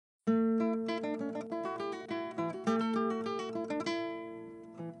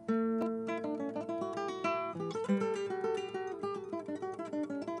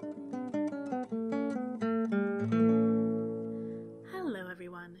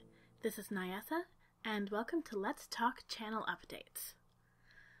This is Nyessa, and welcome to Let's Talk Channel Updates.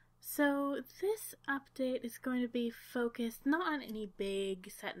 So this update is going to be focused not on any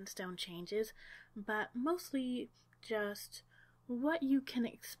big set-in-stone changes, but mostly just what you can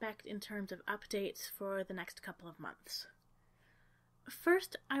expect in terms of updates for the next couple of months.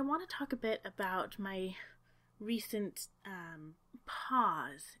 First, I want to talk a bit about my recent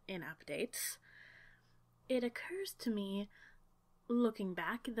pause in updates. It occurs to me, looking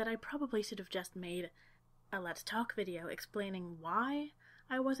back, that I probably should have just made a Let's Talk video explaining why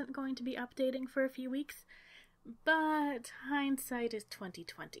I wasn't going to be updating for a few weeks, but hindsight is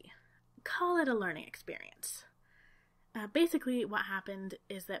 2020. Call it a learning experience. Basically, what happened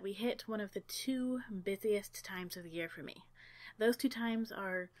is that we hit one of the two busiest times of the year for me. Those two times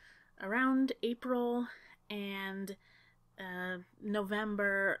are around April and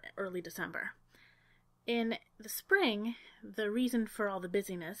November, early December. In the spring, the reason for all the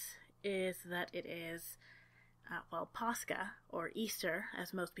busyness is that it is, Pascha, or Easter,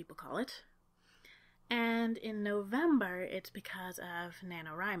 as most people call it. And in November, it's because of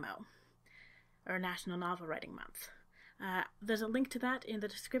NaNoWriMo, or National Novel Writing Month. There's a link to that in the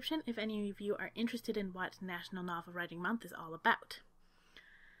description if any of you are interested in what National Novel Writing Month is all about.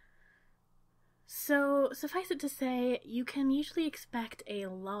 So, suffice it to say, you can usually expect a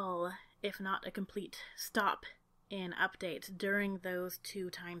lull, if not a complete stop, in updates during those two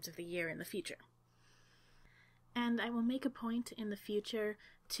times of the year in the future. And I will make a point in the future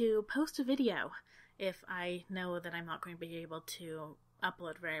to post a video if I know that I'm not going to be able to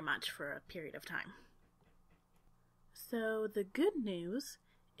upload very much for a period of time. So the good news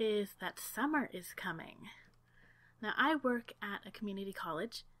is that summer is coming. Now, I work at a community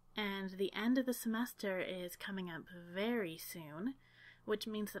college, and the end of the semester is coming up very soon, which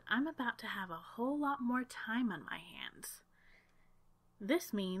means that I'm about to have a whole lot more time on my hands.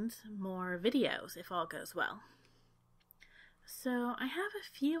 This means more videos if all goes well. So I have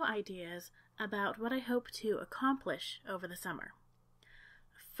a few ideas about what I hope to accomplish over the summer.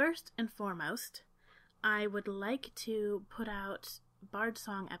 First and foremost, I would like to put out Bard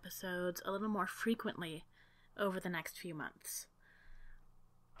Song episodes a little more frequently over the next few months.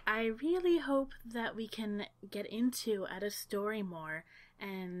 I really hope that we can get into Edda's story more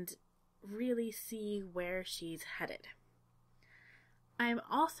and really see where she's headed. I'm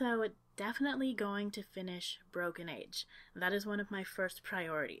also definitely going to finish Broken Age. That is one of my first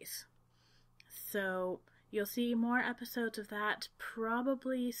priorities. So you'll see more episodes of that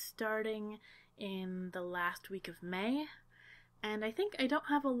probably starting in the last week of May, and I think I don't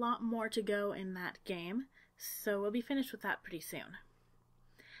have a lot more to go in that game, so we'll be finished with that pretty soon.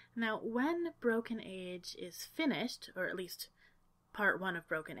 Now, when Broken Age is finished, or at least part 1 of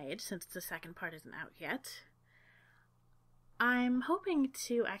Broken Age, since the second part isn't out yet, I'm hoping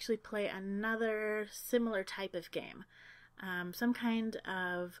to actually play another similar type of game. Some kind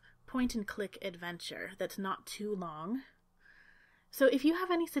of point-and-click adventure that's not too long. So if you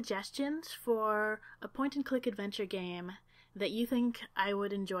have any suggestions for a point-and-click adventure game that you think I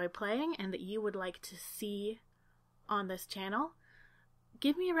would enjoy playing and that you would like to see on this channel,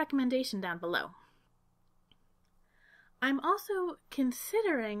 give me a recommendation down below. I'm also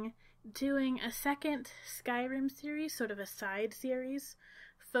considering doing a second Skyrim series, sort of a side series,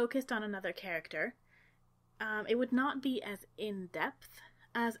 focused on another character. It would not be as in-depth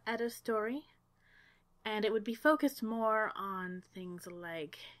as Edda's story, and it would be focused more on things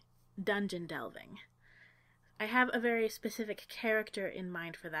like dungeon delving. I have a very specific character in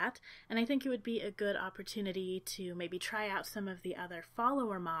mind for that, and I think it would be a good opportunity to maybe try out some of the other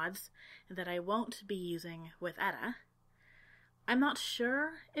follower mods that I won't be using with Edda. I'm not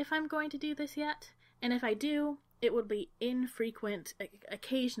sure if I'm going to do this yet, and if I do, it would be infrequent,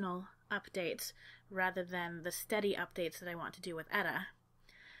 occasional updates rather than the steady updates that I want to do with Edda.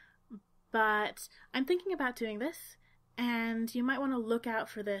 But I'm thinking about doing this, and you might want to look out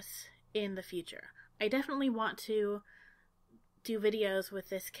for this in the future. I definitely want to do videos with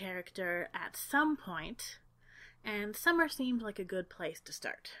this character at some point, and summer seemed like a good place to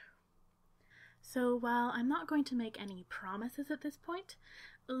start. So while I'm not going to make any promises at this point,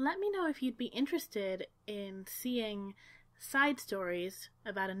 let me know if you'd be interested in seeing side stories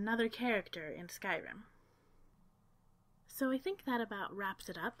about another character in Skyrim. So I think that about wraps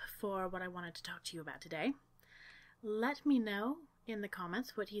it up for what I wanted to talk to you about today. Let me know in the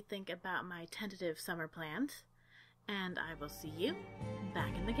comments what you think about my tentative summer plans, and I will see you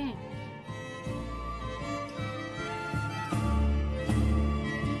back in the game.